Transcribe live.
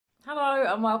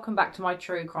Hello and welcome back to my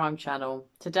true crime channel.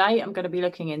 Today I'm going to be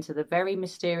looking into the very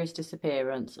mysterious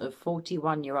disappearance of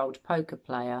 41-year-old poker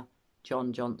player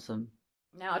Jon Jonsson.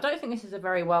 Now I don't think this is a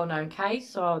very well-known case,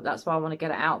 so that's why I want to get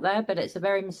it out there, but it's a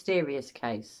very mysterious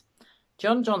case.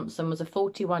 Jon Jonsson was a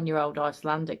 41-year-old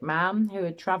Icelandic man who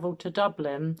had travelled to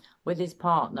Dublin with his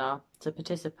partner to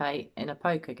participate in a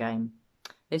poker game.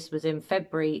 This was in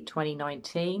February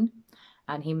 2019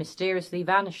 and he mysteriously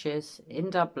vanishes in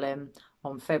Dublin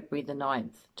on February the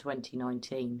 9th,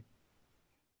 2019.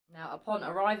 Now, upon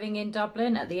arriving in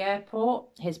Dublin at the airport,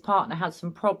 his partner had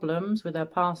some problems with her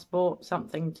passport,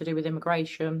 something to do with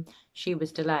immigration. She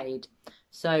was delayed.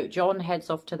 So Jon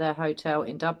heads off to their hotel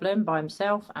in Dublin by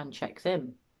himself and checks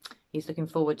in. He's looking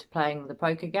forward to playing the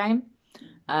poker game.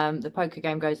 The poker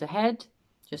game goes ahead.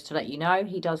 Just to let you know,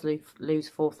 he does lose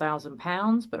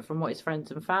 £4,000, but from what his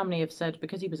friends and family have said,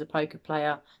 because he was a poker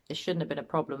player, this shouldn't have been a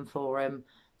problem for him.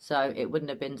 So it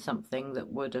wouldn't have been something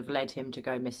that would have led him to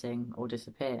go missing or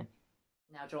disappear.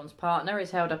 Now Jon's partner is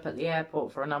held up at the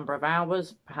airport for a number of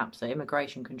hours, perhaps at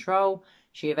immigration control.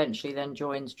 She eventually then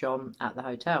joins Jon at the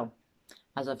hotel.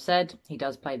 As I've said, he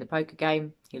does play the poker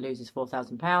game. He loses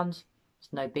 £4,000. It's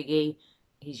no biggie.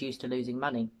 He's used to losing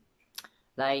money.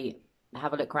 They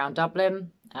have a look around Dublin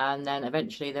and then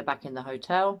eventually they're back in the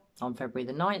hotel on February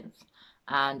the 9th.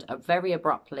 And very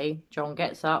abruptly, Jon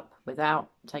gets up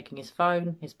without taking his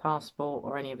phone, his passport,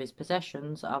 or any of his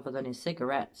possessions other than his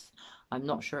cigarettes. I'm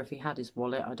not sure if he had his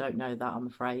wallet. I don't know that, I'm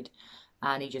afraid.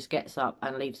 And he just gets up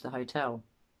and leaves the hotel.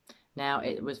 Now,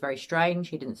 it was very strange.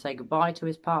 He didn't say goodbye to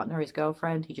his partner, his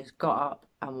girlfriend. He just got up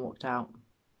and walked out.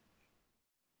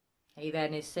 He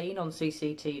then is seen on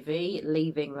CCTV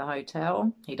leaving the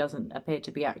hotel. He doesn't appear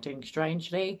to be acting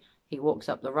strangely. He walks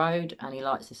up the road and he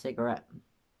lights a cigarette.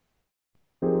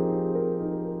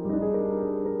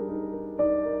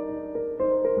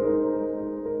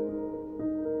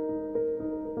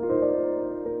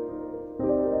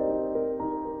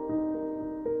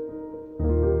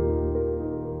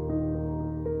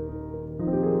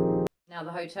 Now,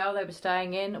 the hotel they were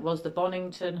staying in was the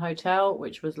Bonington Hotel,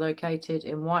 which was located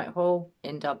in Whitehall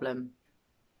in Dublin.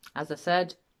 As I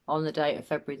said, on the date of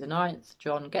February the 9th,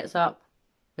 Jon gets up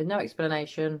with no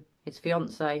explanation. His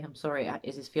fiancée, I'm sorry, it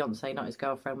is his fiancée, not his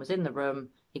girlfriend, was in the room.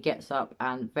 He gets up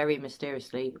and very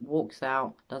mysteriously walks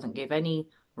out, doesn't give any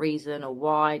reason or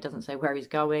why, doesn't say where he's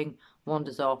going,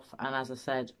 wanders off, and as I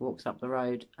said, walks up the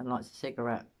road and lights a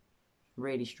cigarette.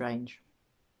 Really strange.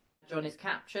 Jon is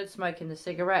captured smoking the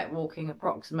cigarette, walking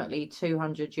approximately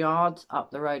 200 yards up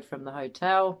the road from the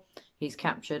hotel. He's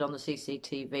captured on the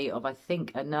CCTV of, I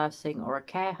think, a nursing or a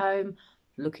care home,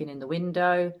 looking in the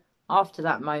window. After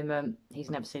that moment, he's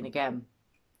never seen again.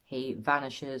 He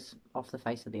vanishes off the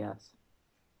face of the earth.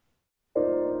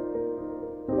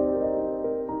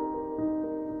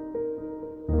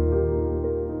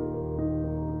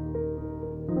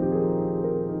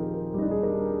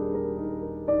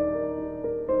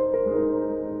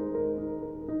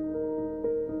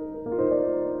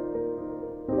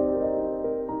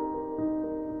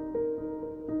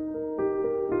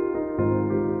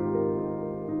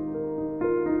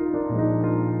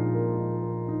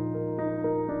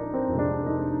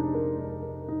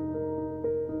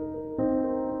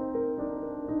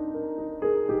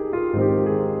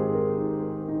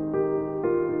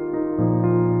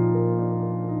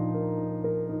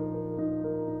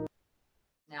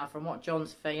 Now, from what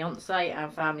Jon's fiancée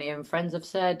and family and friends have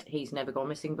said, he's never gone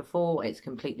missing before. It's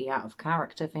completely out of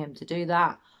character for him to do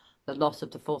that. The loss of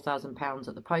the £4,000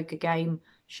 at the poker game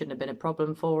shouldn't have been a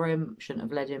problem for him, shouldn't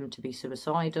have led him to be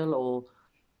suicidal or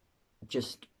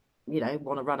just,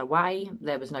 want to run away.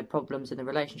 There was no problems in the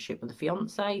relationship with the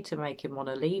fiancée to make him want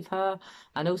to leave her.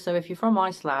 And also, if you're from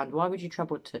Iceland, why would you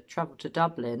travel to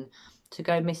Dublin to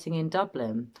go missing in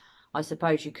Dublin? I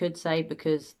suppose you could say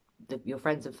because your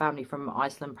friends and family from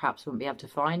Iceland perhaps wouldn't be able to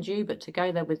find you, but to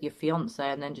go there with your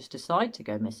fiancé and then just decide to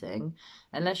go missing,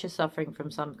 unless you're suffering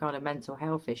from some kind of mental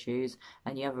health issues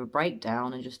and you have a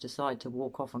breakdown and just decide to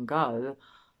walk off and go,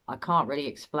 I can't really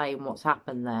explain what's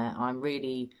happened there. I'm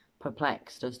really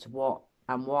perplexed as to what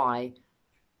and why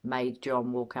made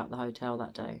Jon walk out the hotel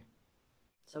that day.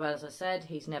 So as I said,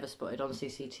 he's never spotted on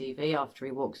CCTV after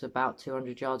he walks about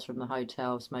 200 yards from the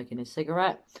hotel smoking his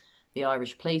cigarette. The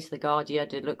Irish police, the Garda,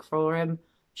 did look for him,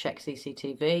 checked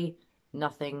CCTV,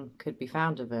 nothing could be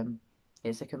found of him.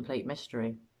 It's a complete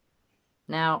mystery.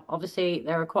 Now, obviously,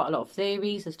 there are quite a lot of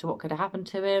theories as to what could have happened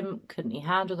to him. Couldn't he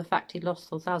handle the fact he'd lost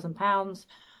 £4,000,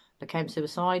 became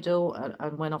suicidal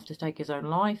and went off to take his own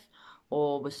life,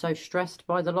 or was so stressed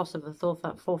by the loss of the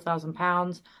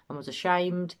 £4,000 and was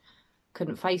ashamed,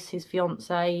 couldn't face his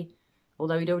fiancée,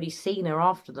 although he'd already seen her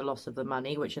after the loss of the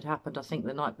money, which had happened, I think,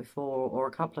 the night before or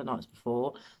a couple of nights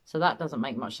before. So that doesn't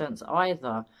make much sense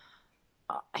either.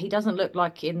 He doesn't look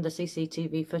like in the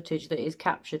CCTV footage that is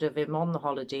captured of him on the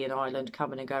holiday in Ireland,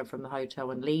 coming and going from the hotel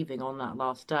and leaving on that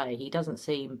last day. He doesn't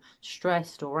seem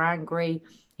stressed or angry.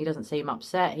 He doesn't seem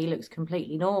upset. He looks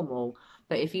completely normal.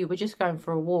 But if you were just going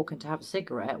for a walk and to have a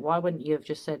cigarette, why wouldn't you have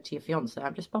just said to your fiance,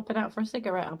 I'm just popping out for a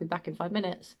cigarette, I'll be back in 5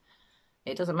 minutes?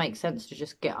 It doesn't make sense to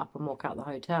just get up and walk out the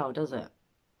hotel, does it?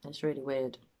 It's really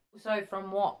weird. So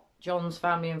from what John's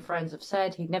family and friends have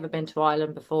said, he'd never been to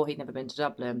Ireland before, he'd never been to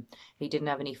Dublin. He didn't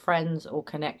have any friends or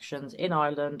connections in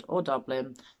Ireland or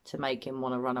Dublin to make him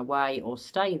want to run away or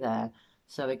stay there.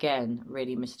 So again,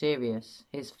 really mysterious.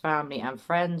 His family and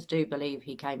friends do believe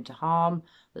he came to harm,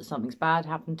 that something's bad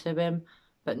happened to him,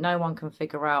 but no one can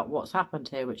figure out what's happened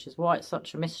here, which is why it's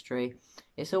such a mystery.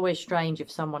 It's always strange if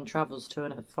someone travels to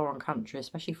a foreign country,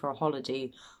 especially for a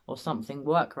holiday or something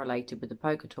work-related with the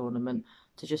poker tournament,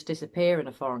 to just disappear in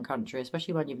a foreign country,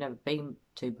 especially when you've never been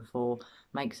to before,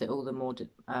 makes it all the more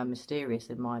mysterious,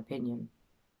 in my opinion.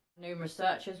 Numerous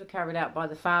searches were carried out by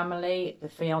the family. The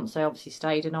fiancé obviously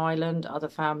stayed in Ireland. Other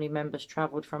family members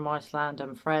travelled from Iceland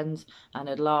and friends, and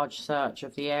a large search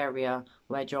of the area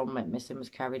where John went missing was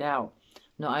carried out.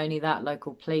 Not only that,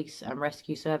 local police and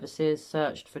rescue services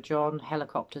searched for John.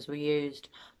 Helicopters were used,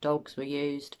 dogs were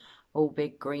used, all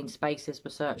big green spaces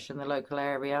were searched in the local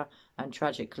area, and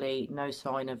tragically no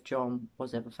sign of John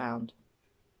was ever found.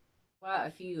 Well,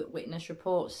 a few witness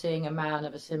reports seeing a man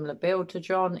of a similar build to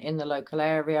John in the local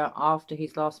area after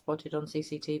he's last spotted on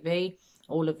CCTV.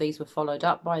 All of these were followed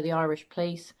up by the Irish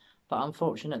police, but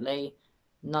unfortunately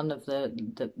none of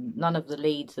the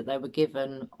leads that they were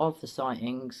given of the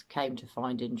sightings came to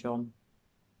finding John.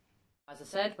 As I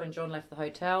said, when John left the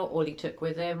hotel, all he took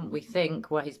with him, we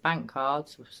think, were his bank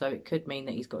cards. So it could mean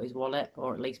that he's got his wallet,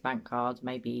 or at least bank cards,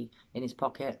 maybe in his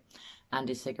pocket, and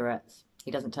his cigarettes. He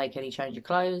doesn't take any change of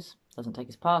clothes, doesn't take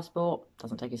his passport,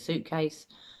 doesn't take his suitcase,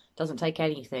 doesn't take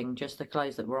anything, just the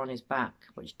clothes that were on his back,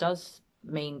 which does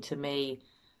mean to me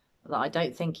that I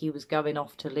don't think he was going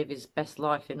off to live his best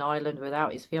life in Ireland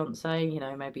without his fiancée. You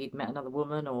know, maybe he'd met another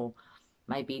woman, or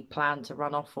maybe he'd planned to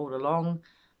run off all along.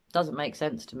 Doesn't make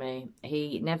sense to me.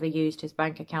 He never used his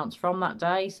bank accounts from that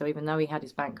day, so even though he had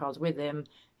his bank cards with him,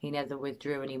 he never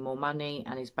withdrew any more money,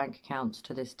 and his bank accounts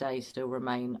to this day still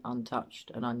remain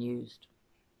untouched and unused.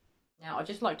 Now, I'd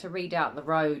just like to read out the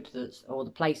road or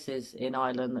the places in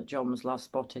Ireland that John was last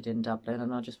spotted in Dublin,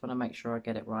 and I just want to make sure I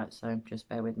get it right, so just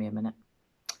bear with me a minute.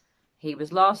 He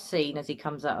was last seen as he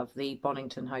comes out of the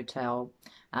Bonington Hotel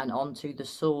and onto the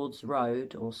Swords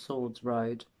Road, or Swords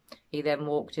Road. He then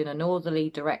walked in a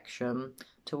northerly direction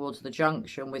towards the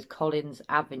junction with Collins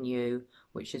Avenue,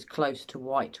 which is close to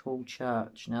Whitehall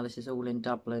Church. Now, this is all in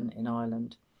Dublin, in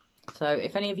Ireland. So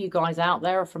if any of you guys out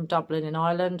there are from Dublin in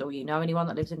Ireland, or you know anyone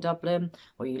that lives in Dublin,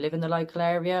 or you live in the local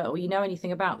area, or you know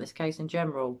anything about this case in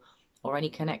general, or any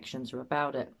connections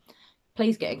about it,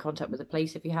 please get in contact with the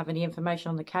police if you have any information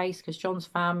on the case, because John's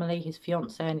family, his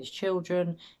fiancée and his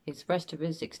children, his rest of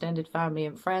his extended family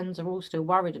and friends are all still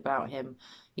worried about him.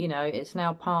 You know, it's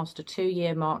now past a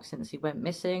 2-year mark since he went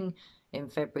missing in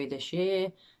February this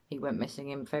year. He went missing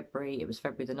in February, it was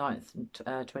February the 9th,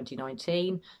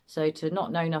 2019. So to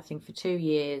not know nothing for 2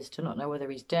 years, to not know whether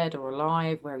he's dead or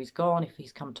alive, where he's gone, if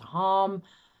he's come to harm,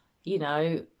 you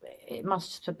know, it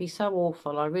must be so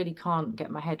awful. I really can't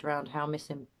get my head around how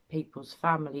missing people's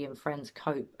family and friends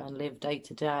cope and live day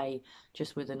to day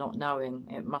just with the not knowing.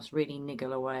 It must really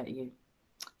niggle away at you.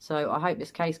 So I hope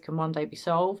this case can one day be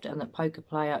solved, and that poker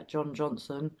player Jon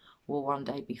Jonsson will one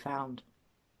day be found.